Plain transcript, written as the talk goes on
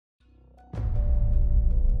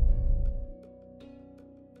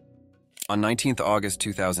On 19th August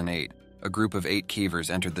 2008, a group of 8 cavers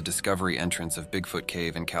entered the discovery entrance of Bigfoot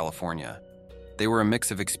Cave in California. They were a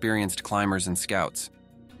mix of experienced climbers and scouts.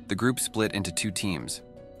 The group split into 2 teams,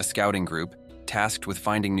 a scouting group, tasked with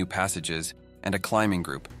finding new passages, and a climbing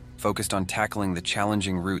group, focused on tackling the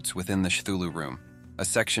challenging routes within the Chthulu Room, a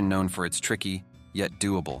section known for its tricky, yet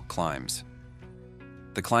doable, climbs.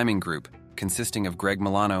 The climbing group, consisting of Greg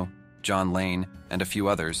Milano, John Lane, and a few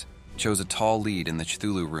others, chose a tall lead in the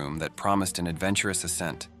Chthulu Room that promised an adventurous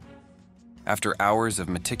ascent. After hours of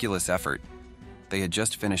meticulous effort, they had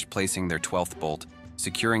just finished placing their 12th bolt,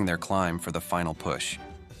 securing their climb for the final push.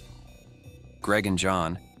 Greg and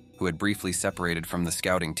John, who had briefly separated from the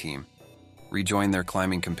scouting team, rejoined their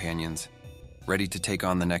climbing companions, ready to take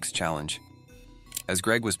on the next challenge. As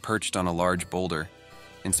Greg was perched on a large boulder,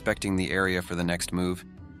 inspecting the area for the next move,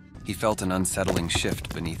 he felt an unsettling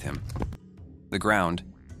shift beneath him. The ground,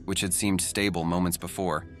 which had seemed stable moments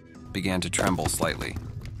before, began to tremble slightly.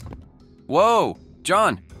 "Whoa!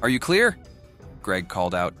 John, are you clear?" Greg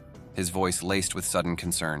called out, his voice laced with sudden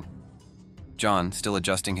concern. John, still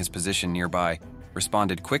adjusting his position nearby,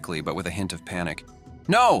 responded quickly but with a hint of panic.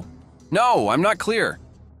 No, I'm not clear."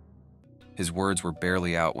 His words were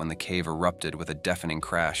barely out when the cave erupted with a deafening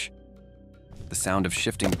crash. The sound of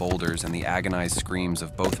shifting boulders and the agonized screams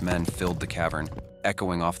of both men filled the cavern,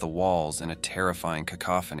 echoing off the walls in a terrifying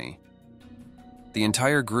cacophony. The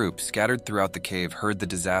entire group, scattered throughout the cave, heard the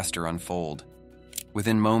disaster unfold.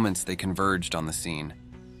 Within moments, they converged on the scene,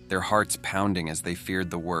 their hearts pounding as they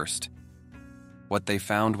feared the worst. What they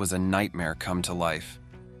found was a nightmare come to life.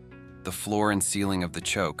 The floor and ceiling of the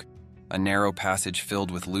choke, a narrow passage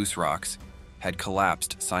filled with loose rocks, had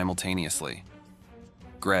collapsed simultaneously.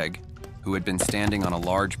 Greg, who had been standing on a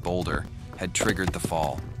large boulder, had triggered the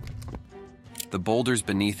fall. The boulders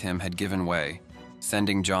beneath him had given way,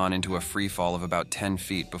 sending John into a free fall of about 10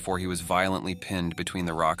 feet before he was violently pinned between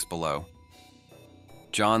the rocks below.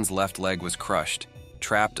 John's left leg was crushed,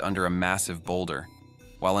 trapped under a massive boulder,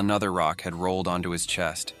 while another rock had rolled onto his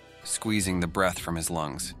chest, squeezing the breath from his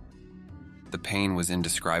lungs. The pain was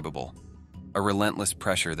indescribable, a relentless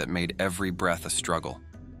pressure that made every breath a struggle.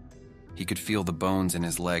 He could feel the bones in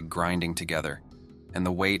his leg grinding together, and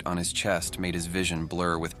the weight on his chest made his vision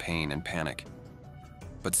blur with pain and panic.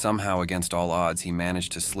 But somehow, against all odds, he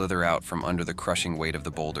managed to slither out from under the crushing weight of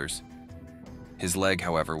the boulders. His leg,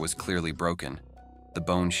 however, was clearly broken, the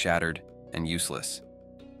bone shattered and useless.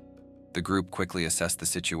 The group quickly assessed the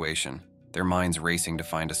situation, their minds racing to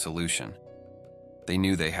find a solution. They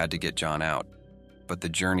knew they had to get John out, but the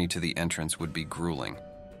journey to the entrance would be grueling,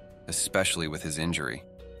 especially with his injury.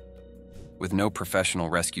 With no professional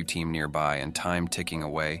rescue team nearby and time ticking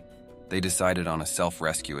away, they decided on a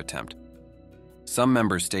self-rescue attempt. Some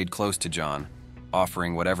members stayed close to John,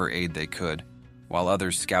 offering whatever aid they could, while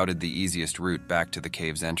others scouted the easiest route back to the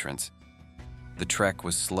cave's entrance. The trek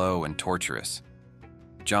was slow and torturous.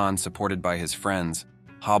 John, supported by his friends,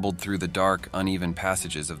 hobbled through the dark, uneven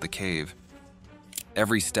passages of the cave.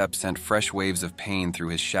 Every step sent fresh waves of pain through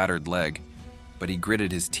his shattered leg, but he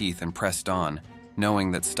gritted his teeth and pressed on,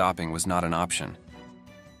 knowing that stopping was not an option.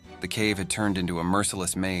 The cave had turned into a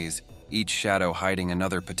merciless maze, each shadow hiding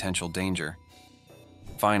another potential danger.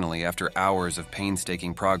 Finally, after hours of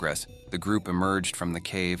painstaking progress, the group emerged from the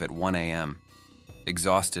cave at 1 a.m.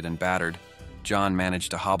 Exhausted and battered, John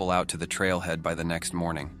managed to hobble out to the trailhead by the next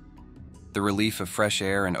morning. The relief of fresh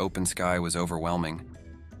air and open sky was overwhelming,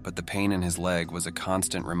 but the pain in his leg was a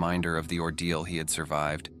constant reminder of the ordeal he had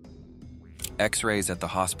survived. X-rays at the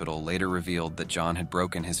hospital later revealed that John had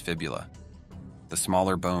broken his fibula, the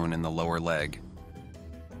smaller bone in the lower leg.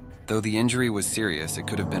 Though the injury was serious, it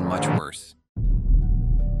could have been much worse.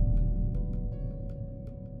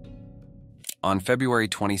 On February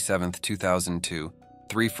 27, 2002,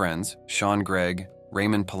 3 friends, Sean Gregg,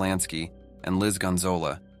 Raymond Polanski, and Liz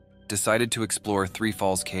Gonzola, decided to explore Three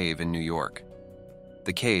Falls Cave in New York.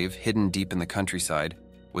 The cave, hidden deep in the countryside,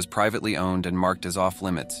 was privately owned and marked as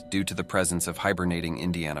off-limits due to the presence of hibernating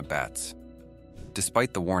Indiana bats.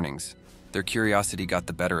 Despite the warnings, their curiosity got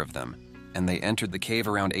the better of them, and they entered the cave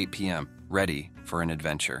around 8 p.m., ready for an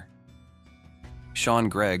adventure. Sean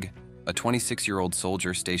Gregg, a 26-year-old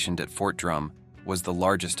soldier stationed at Fort Drum, was the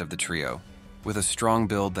largest of the trio, with a strong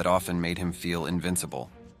build that often made him feel invincible.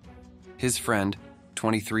 His friend,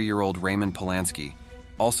 23-year-old Raymond Polanski,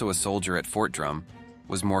 also a soldier at Fort Drum,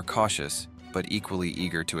 was more cautious but equally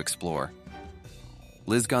eager to explore.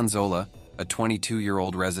 Liz Gonzola, a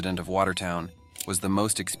 22-year-old resident of Watertown, was the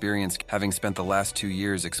most experienced, having spent the last 2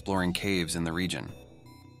 years exploring caves in the region.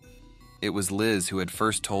 It was Liz who had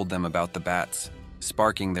first told them about the bats,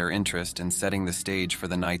 sparking their interest and setting the stage for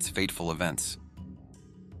the night's fateful events.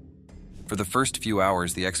 For the first few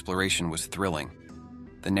hours, the exploration was thrilling.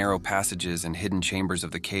 The narrow passages and hidden chambers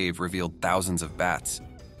of the cave revealed thousands of bats,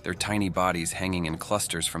 their tiny bodies hanging in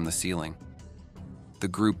clusters from the ceiling. The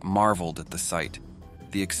group marveled at the sight,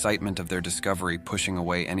 the excitement of their discovery pushing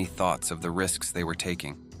away any thoughts of the risks they were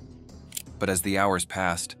taking. But as the hours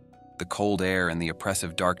passed, the cold air and the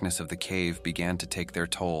oppressive darkness of the cave began to take their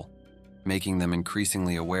toll, making them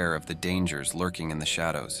increasingly aware of the dangers lurking in the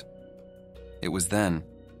shadows. It was then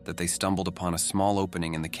that they stumbled upon a small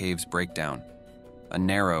opening in the cave's breakdown, a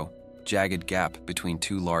narrow, jagged gap between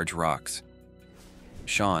two large rocks.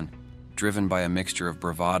 Sean, driven by a mixture of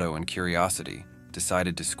bravado and curiosity,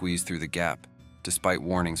 decided to squeeze through the gap, despite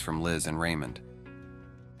warnings from Liz and Raymond.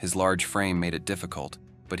 His large frame made it difficult,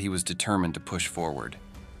 but he was determined to push forward.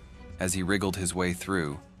 As he wriggled his way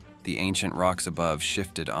through, the ancient rocks above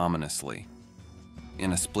shifted ominously.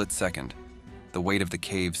 In a split second, the weight of the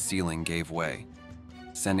cave's ceiling gave way,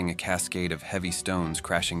 sending a cascade of heavy stones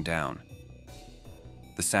crashing down.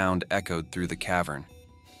 The sound echoed through the cavern,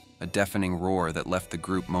 a deafening roar that left the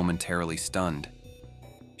group momentarily stunned.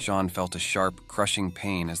 Sean felt a sharp, crushing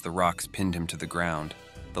pain as the rocks pinned him to the ground,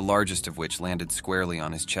 the largest of which landed squarely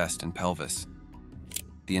on his chest and pelvis.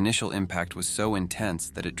 The initial impact was so intense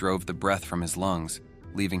that it drove the breath from his lungs,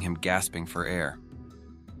 leaving him gasping for air.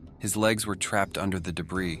 His legs were trapped under the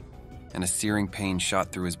debris, and a searing pain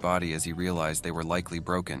shot through his body as he realized they were likely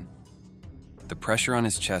broken. The pressure on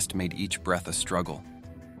his chest made each breath a struggle,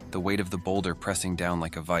 the weight of the boulder pressing down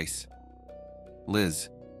like a vice. Liz,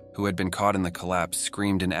 who had been caught in the collapse,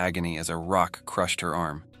 screamed in agony as a rock crushed her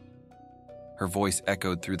arm. Her voice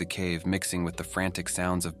echoed through the cave, mixing with the frantic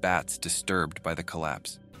sounds of bats disturbed by the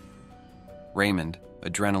collapse. Raymond,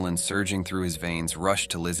 adrenaline surging through his veins,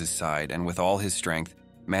 rushed to Liz's side and with all his strength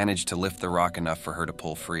managed to lift the rock enough for her to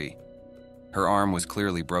pull free. Her arm was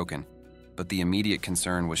clearly broken, but the immediate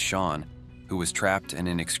concern was Sean, who was trapped and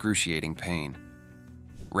in excruciating pain.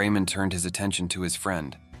 Raymond turned his attention to his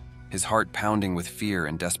friend, his heart pounding with fear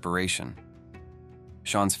and desperation.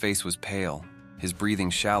 Sean's face was pale, his breathing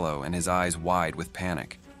shallow, and his eyes wide with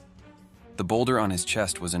panic. The boulder on his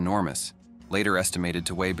chest was enormous, later estimated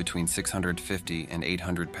to weigh between 650 and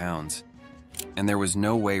 800 pounds, and there was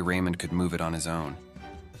no way Raymond could move it on his own.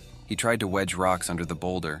 He tried to wedge rocks under the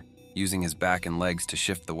boulder, using his back and legs to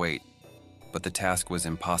shift the weight, but the task was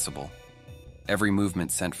impossible. Every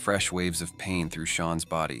movement sent fresh waves of pain through Sean's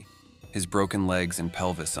body, his broken legs and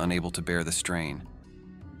pelvis unable to bear the strain.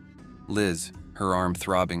 Liz, her arm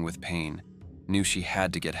throbbing with pain, knew she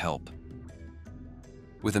had to get help.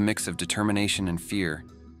 With a mix of determination and fear,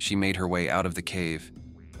 she made her way out of the cave,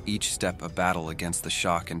 each step a battle against the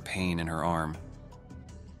shock and pain in her arm.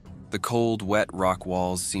 The cold, wet rock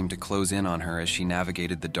walls seemed to close in on her as she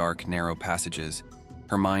navigated the dark, narrow passages,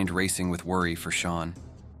 her mind racing with worry for Sean.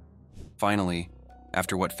 Finally,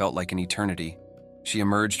 after what felt like an eternity, she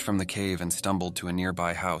emerged from the cave and stumbled to a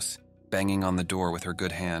nearby house, banging on the door with her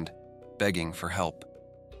good hand, begging for help.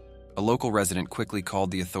 A local resident quickly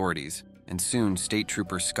called the authorities, and soon State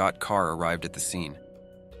Trooper Scott Carr arrived at the scene.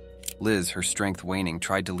 Liz, her strength waning,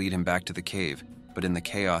 tried to lead him back to the cave, but in the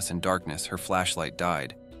chaos and darkness, her flashlight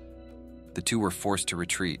died. The two were forced to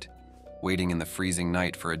retreat, waiting in the freezing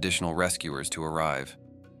night for additional rescuers to arrive.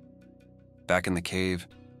 Back in the cave,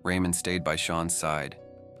 Raymond stayed by Sean's side,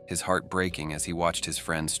 his heart breaking as he watched his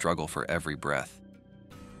friend struggle for every breath.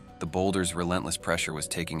 The boulder's relentless pressure was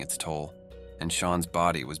taking its toll, and Sean's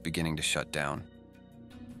body was beginning to shut down.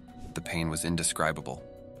 The pain was indescribable,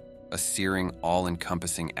 a searing,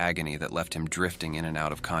 all-encompassing agony that left him drifting in and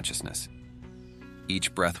out of consciousness.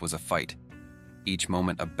 Each breath was a fight, each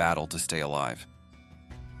moment a battle to stay alive.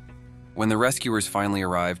 When the rescuers finally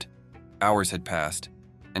arrived, hours had passed,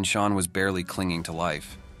 and Sean was barely clinging to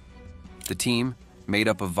life. The team, made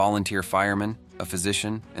up of volunteer firemen, a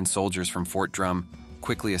physician, and soldiers from Fort Drum,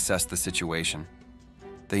 quickly assessed the situation.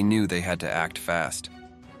 They knew they had to act fast.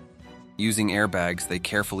 Using airbags, they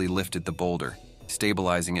carefully lifted the boulder,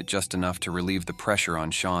 stabilizing it just enough to relieve the pressure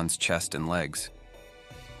on Sean's chest and legs.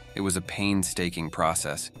 It was a painstaking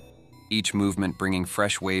process, each movement bringing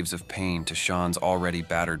fresh waves of pain to Sean's already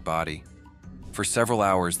battered body. For several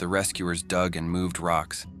hours, the rescuers dug and moved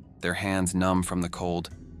rocks, their hands numb from the cold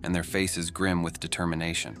and their faces grim with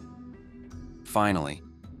determination. Finally,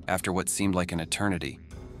 after what seemed like an eternity,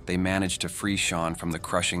 they managed to free Sean from the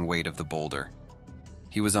crushing weight of the boulder.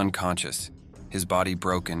 He was unconscious, his body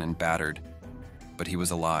broken and battered, but he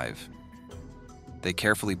was alive. They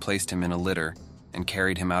carefully placed him in a litter and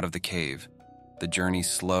carried him out of the cave, the journey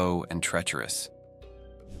slow and treacherous.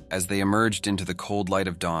 As they emerged into the cold light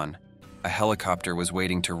of dawn, a helicopter was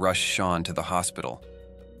waiting to rush Sean to the hospital.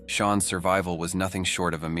 Sean's survival was nothing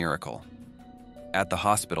short of a miracle. At the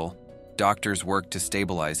hospital, doctors worked to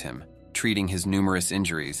stabilize him, treating his numerous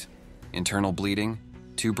injuries: internal bleeding,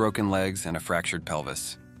 2 broken legs, and a fractured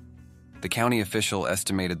pelvis. The county official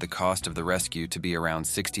estimated the cost of the rescue to be around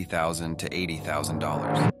 $60,000 to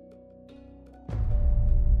 $80,000.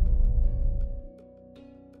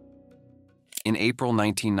 In April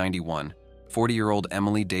 1991, 40-year-old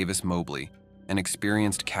Emily Davis Mobley, an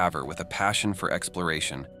experienced caver with a passion for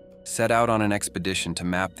exploration, set out on an expedition to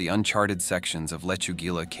map the uncharted sections of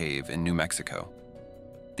Lechuguilla Cave in New Mexico.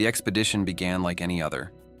 The expedition began like any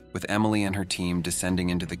other, with Emily and her team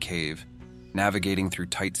descending into the cave, navigating through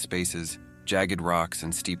tight spaces, jagged rocks,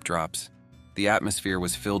 and steep drops. The atmosphere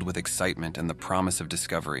was filled with excitement and the promise of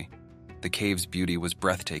discovery. The cave's beauty was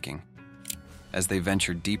breathtaking. As they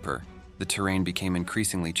ventured deeper, the terrain became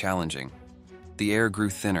increasingly challenging. The air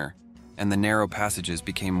grew thinner, and the narrow passages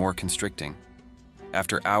became more constricting.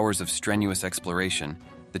 After hours of strenuous exploration,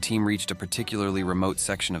 the team reached a particularly remote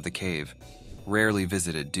section of the cave, rarely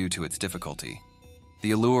visited due to its difficulty.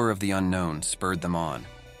 The allure of the unknown spurred them on.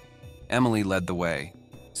 Emily led the way,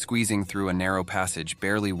 squeezing through a narrow passage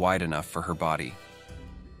barely wide enough for her body.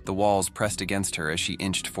 The walls pressed against her as she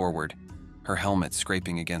inched forward, her helmet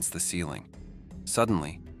scraping against the ceiling.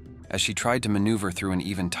 Suddenly, as she tried to maneuver through an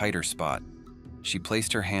even tighter spot, she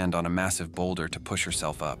placed her hand on a massive boulder to push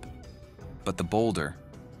herself up. But the boulder,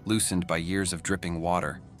 loosened by years of dripping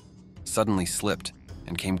water, suddenly slipped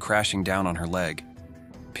and came crashing down on her leg,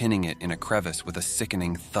 pinning it in a crevice with a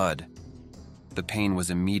sickening thud. The pain was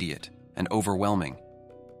immediate and overwhelming.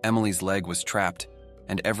 Emily's leg was trapped,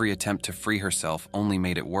 and every attempt to free herself only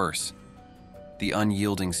made it worse. The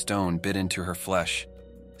unyielding stone bit into her flesh,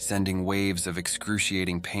 sending waves of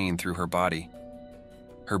excruciating pain through her body.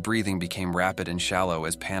 Her breathing became rapid and shallow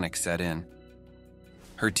as panic set in.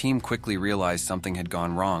 Her team quickly realized something had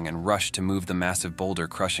gone wrong and rushed to move the massive boulder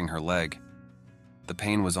crushing her leg. The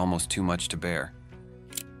pain was almost too much to bear.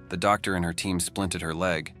 The doctor and her team splinted her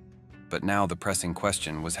leg, but now the pressing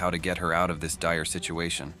question was how to get her out of this dire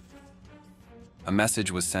situation. A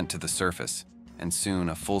message was sent to the surface, and soon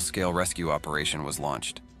a full-scale rescue operation was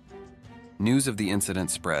launched. News of the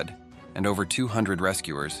incident spread, and over 200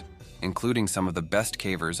 rescuers, including some of the best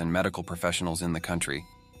cavers and medical professionals in the country,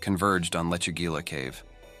 converged on Lechuguilla Cave.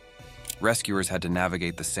 Rescuers had to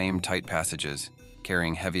navigate the same tight passages,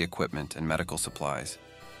 carrying heavy equipment and medical supplies.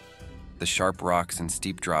 The sharp rocks and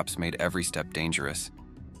steep drops made every step dangerous,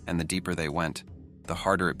 and the deeper they went, the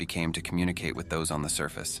harder it became to communicate with those on the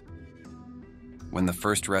surface. When the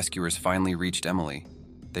first rescuers finally reached Emily,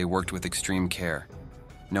 they worked with extreme care,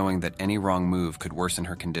 knowing that any wrong move could worsen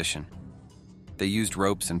her condition. They used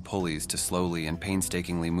ropes and pulleys to slowly and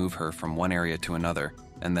painstakingly move her from one area to another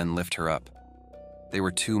and then lift her up. They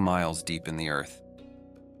were 2 miles deep in the earth.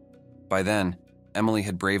 By then, Emily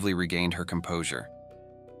had bravely regained her composure.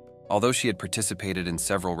 Although she had participated in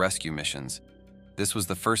several rescue missions, this was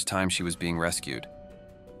the first time she was being rescued.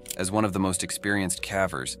 As one of the most experienced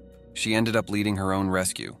cavers, she ended up leading her own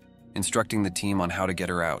rescue, instructing the team on how to get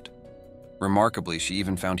her out. Remarkably, she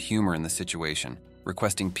even found humor in the situation,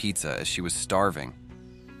 requesting pizza as she was starving.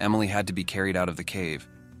 Emily had to be carried out of the cave,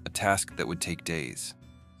 a task that would take days.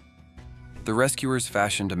 The rescuers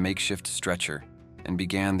fashioned a makeshift stretcher and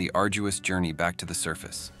began the arduous journey back to the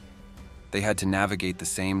surface. They had to navigate the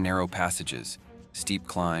same narrow passages, steep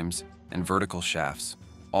climbs, and vertical shafts,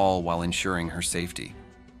 all while ensuring her safety.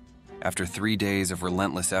 After 3 days of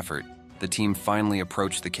relentless effort, the team finally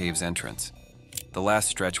approached the cave's entrance. The last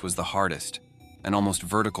stretch was the hardest, an almost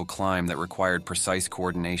vertical climb that required precise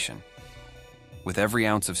coordination. With every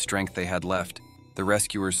ounce of strength they had left, the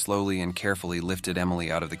rescuers slowly and carefully lifted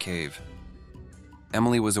Emily out of the cave.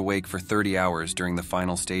 Emily was awake for 30 hours during the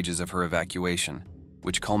final stages of her evacuation,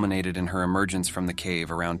 which culminated in her emergence from the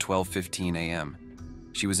cave around 12:15 a.m.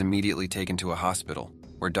 She was immediately taken to a hospital,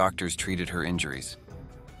 where doctors treated her injuries.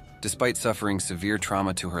 Despite suffering severe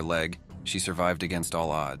trauma to her leg, she survived against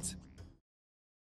all odds.